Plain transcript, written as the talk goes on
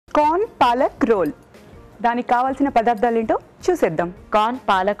Corn palak role. దానికి కావాల్సిన పదార్థాలు ఏంటో చూసేద్దాం. కార్న్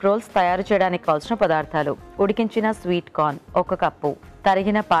పాలక్ రోల్స్ తయారు చేయడానికి కావాల్సిన పదార్థాలు: ఉడికించిన స్వీట్ కార్న్ 1 కప్పు,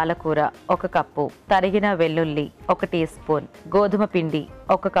 తరిగిన పాలకూర 1 కప్పు, తరిగిన వెల్లుల్లి 1 టీ స్పూన్, గోధుమ పిండి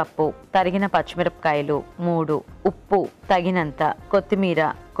 1 కప్పు, తరిగిన పచ్చిమిరపకాయలు 3, ఉప్పు తగినంత,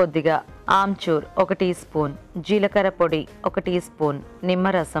 కొత్తిమీర కొద్దిగా, ఆమ్చూర్ 1 టీ స్పూన్, జీలకర్ర పొడి 1 టీ స్పూన్,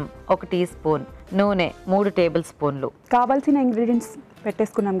 నిమ్మరసం 1 టీ స్పూన్, నూనె 3 టేబుల్ స్పూన్లు. కావాల్సిన ఇంగ్రీడియంట్స్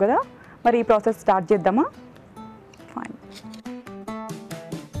పెట్టేసుకున్నాం కదా, మరి ఈ ప్రాసెస్ స్టార్ట్ చేద్దామా? ఫైన్.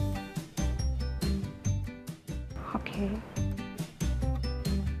 ఓకే,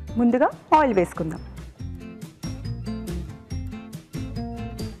 ముందుగా ఆయిల్ వేసుకుందాం.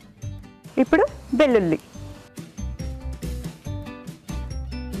 ఇప్పుడు వెల్లుల్లి,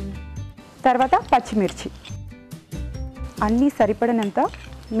 తర్వాత పచ్చిమిర్చి అన్నీ సరిపడినంత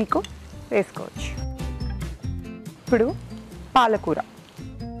మీకు వేసుకోవచ్చు. ఇప్పుడు పాలకూర,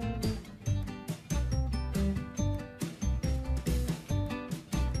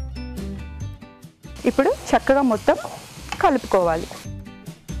 ఇప్పుడు చక్కగా మొత్తం కలుపుకోవాలి.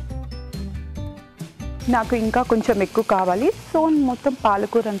 నాకు ఇంకా కొంచెం ఎక్కువ కావాలి, సో మొత్తం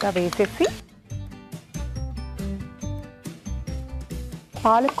పాలకూర అంతా వేసేసి,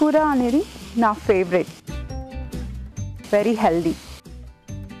 పాలకూర అనేది నా ఫేవరెట్, వెరీ హెల్దీ.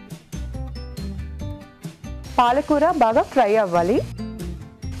 పాలకూర బాగా ఫ్రై అవ్వాలి,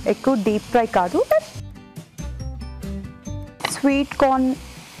 ఎక్కువ డీప్ ఫ్రై కాదు. స్వీట్ కార్న్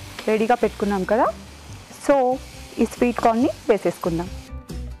రెడీగా పెట్టుకున్నాం కదా, సో ఈ స్వీట్ కార్న్ని వేసేసుకుందాం.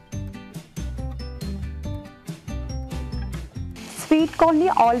 స్వీట్ కార్న్ని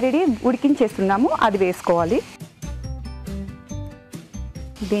ఆల్రెడీ ఉడికించేస్తున్నాము, అది వేసుకోవాలి.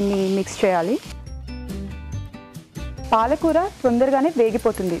 దీన్ని మిక్స్ చేయాలి. పాలకూర తొందరగానే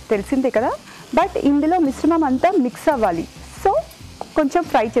వేగిపోతుంది, తెలిసిందే కదా, బట్ ఇందులో మిశ్రమం అంతా మిక్స్ అవ్వాలి, సో కొంచెం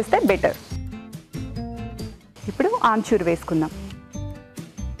ఫ్రై చేస్తే బెటర్. ఇప్పుడు ఆమ్చూర్ వేసుకుందాం.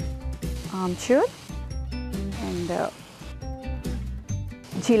 ఆమ్చూర్ అండ్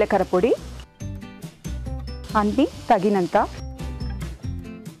జీలకర్ర పొడి అన్నీ తగినంత,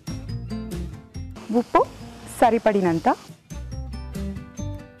 ఉప్పు సరిపడినంత.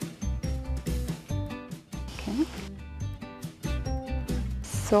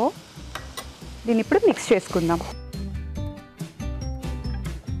 సో దీన్ని ఇప్పుడు మిక్స్ చేసుకుందాం.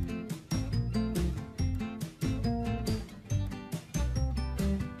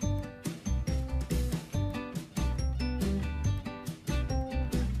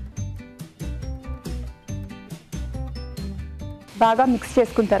 బాగా మిక్స్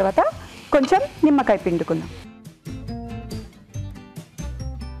చేసుకున్న తర్వాత కొంచెం నిమ్మకాయ పిండుకుందాం.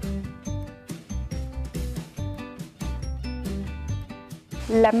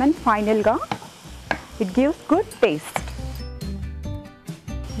 లెమన్ ఫైనల్గా, ఇట్ గివ్స్ గుడ్ టేస్ట్,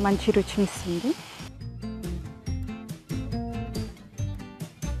 మంచి రుచినిస్తుంది.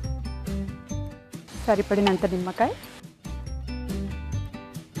 సరిపడినంత నిమ్మకాయ,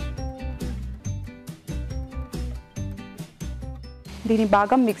 దీన్ని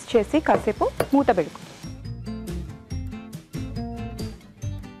బాగా మిక్స్ చేసి కాసేపు మూత పెట్టుకో.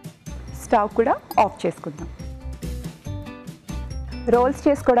 స్టవ్ కూడా ఆఫ్ చేసుకుందాం. రోల్స్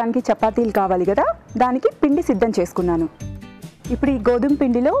చేసుకోవడానికి చపాతీలు కావాలి కదా, దానికి పిండి సిద్ధం చేసుకున్నాను. ఇప్పుడు ఈ గోధుమ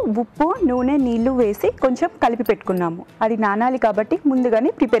పిండిలో ఉప్పు, నూనె, నీళ్లు వేసి కొంచెం కలిపి పెట్టుకున్నాము. అది నానాలి కాబట్టి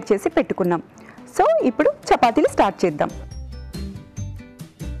ముందుగానే ప్రిపేర్ చేసి పెట్టుకున్నాం. సో ఇప్పుడు చపాతీలు స్టార్ట్ చేద్దాం.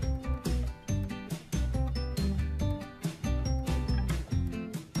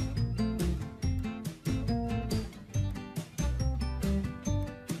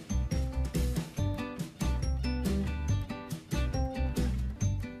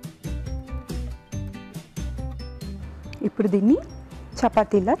 ఇప్పుడు దీన్ని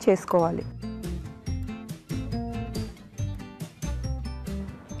చపాతీలా చేసుకోవాలి.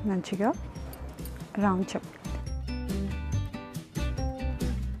 మంచిగా రౌండ్ చపాతీ.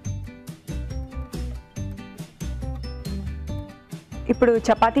 ఇప్పుడు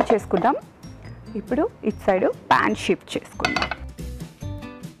చపాతీ చేసుకుందాం. ఇప్పుడు ఇటు సైడ్ ప్యాన్ షిఫ్ట్ చేసుకుందాం.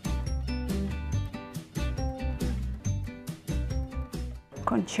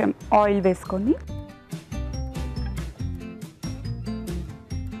 కొంచెం ఆయిల్ వేసుకొని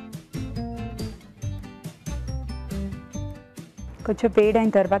కొంచెం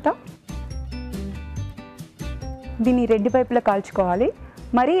వేడైన తర్వాత దీన్ని 2 వైపులా కాల్చుకోవాలి,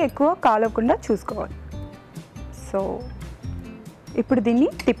 మరీ ఎక్కువ కాలకుండా చూసుకోవాలి. సో ఇప్పుడు దీన్ని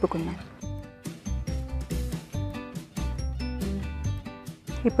తిప్పుకుందాం.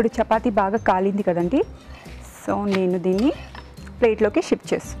 ఇప్పుడు చపాతీ బాగా కాలింది కదండి, సో నేను దీన్ని ప్లేట్లోకి షిఫ్ట్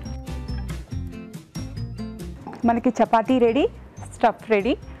చేస్తాను. మనకి chapati ready, stuff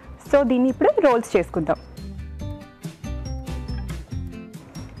ready. So దీన్ని ఇప్పుడు రోల్స్ చేసుకుందాం.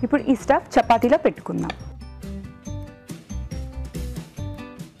 ఇప్పుడు ఈ స్టఫ్ చపాతీలో పెట్టుకుందాం.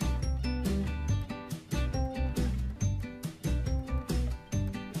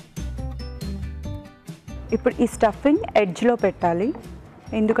 ఇప్పుడు ఈ స్టఫింగ్ ఎడ్జ్లో పెట్టాలి,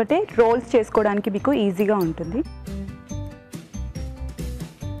 ఎందుకంటే రోల్స్ చేసుకోవడానికి మీకు ఈజీగా ఉంటుంది.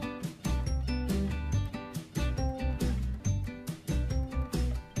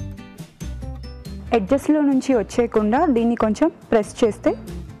 ఎడ్జెస్లో నుంచి వచ్చేయకుండా దీన్ని కొంచెం ప్రెస్ చేస్తే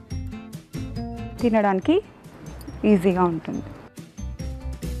తినడానికి ఈజీగా ఉంటుంది.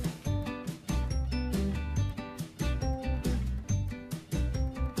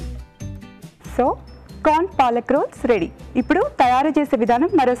 So corn palak roles ready. ఇప్పుడు తయారు చేసే విధానం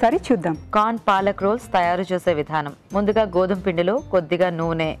మరోసారి చూద్దాం. కార్న్ పాలక్ రోల్స్ తయారు చేసే విధానం: ముందుగా గోధుమ పిండిలో కొద్దిగా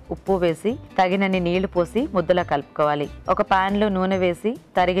నూనె, ఉప్పు వేసి తగినన్ని నీళ్లు పోసి ముద్దలా కలుపుకోవాలి. ఒక పాన్ లో నూనె వేసి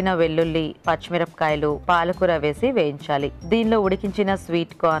తరిగిన వెల్లుల్లి, పచ్చిమిరపకాయలు, పాలకూర వేసి వేయించాలి. దీనిలో ఉడికించిన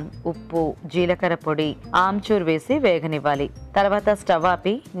స్వీట్ కార్న్, ఉప్పు, జీలకర్ర పొడి, ఆమ్చూర్ వేసి వేగనివ్వాలి. తర్వాత స్టవ్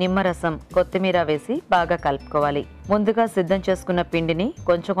ఆపి నిమ్మరసం, కొత్తిమీర వేసి బాగా కలుపుకోవాలి. ముందుగా సిద్ధం చేసుకున్న పిండిని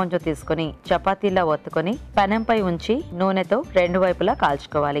కొంచెం కొంచెం తీసుకుని చపాతీలా ఒత్తుకొని పెనంపై ఉంచి నూనెతో రెండు వైపులా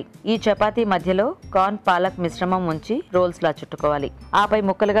కాల్చుకోవాలి. ఈ చపాతీ మధ్యలో కార్న్ పాలక్ మిశ్రమం ఉంచి రోల్స్ లా చుట్టుకోవాలి. ఆపై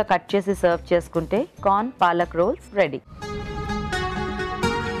ముక్కలుగా కట్ చేసి సర్వ్ చేసుకుంటే కార్న్ పాలక్ రోల్స్ రెడీ.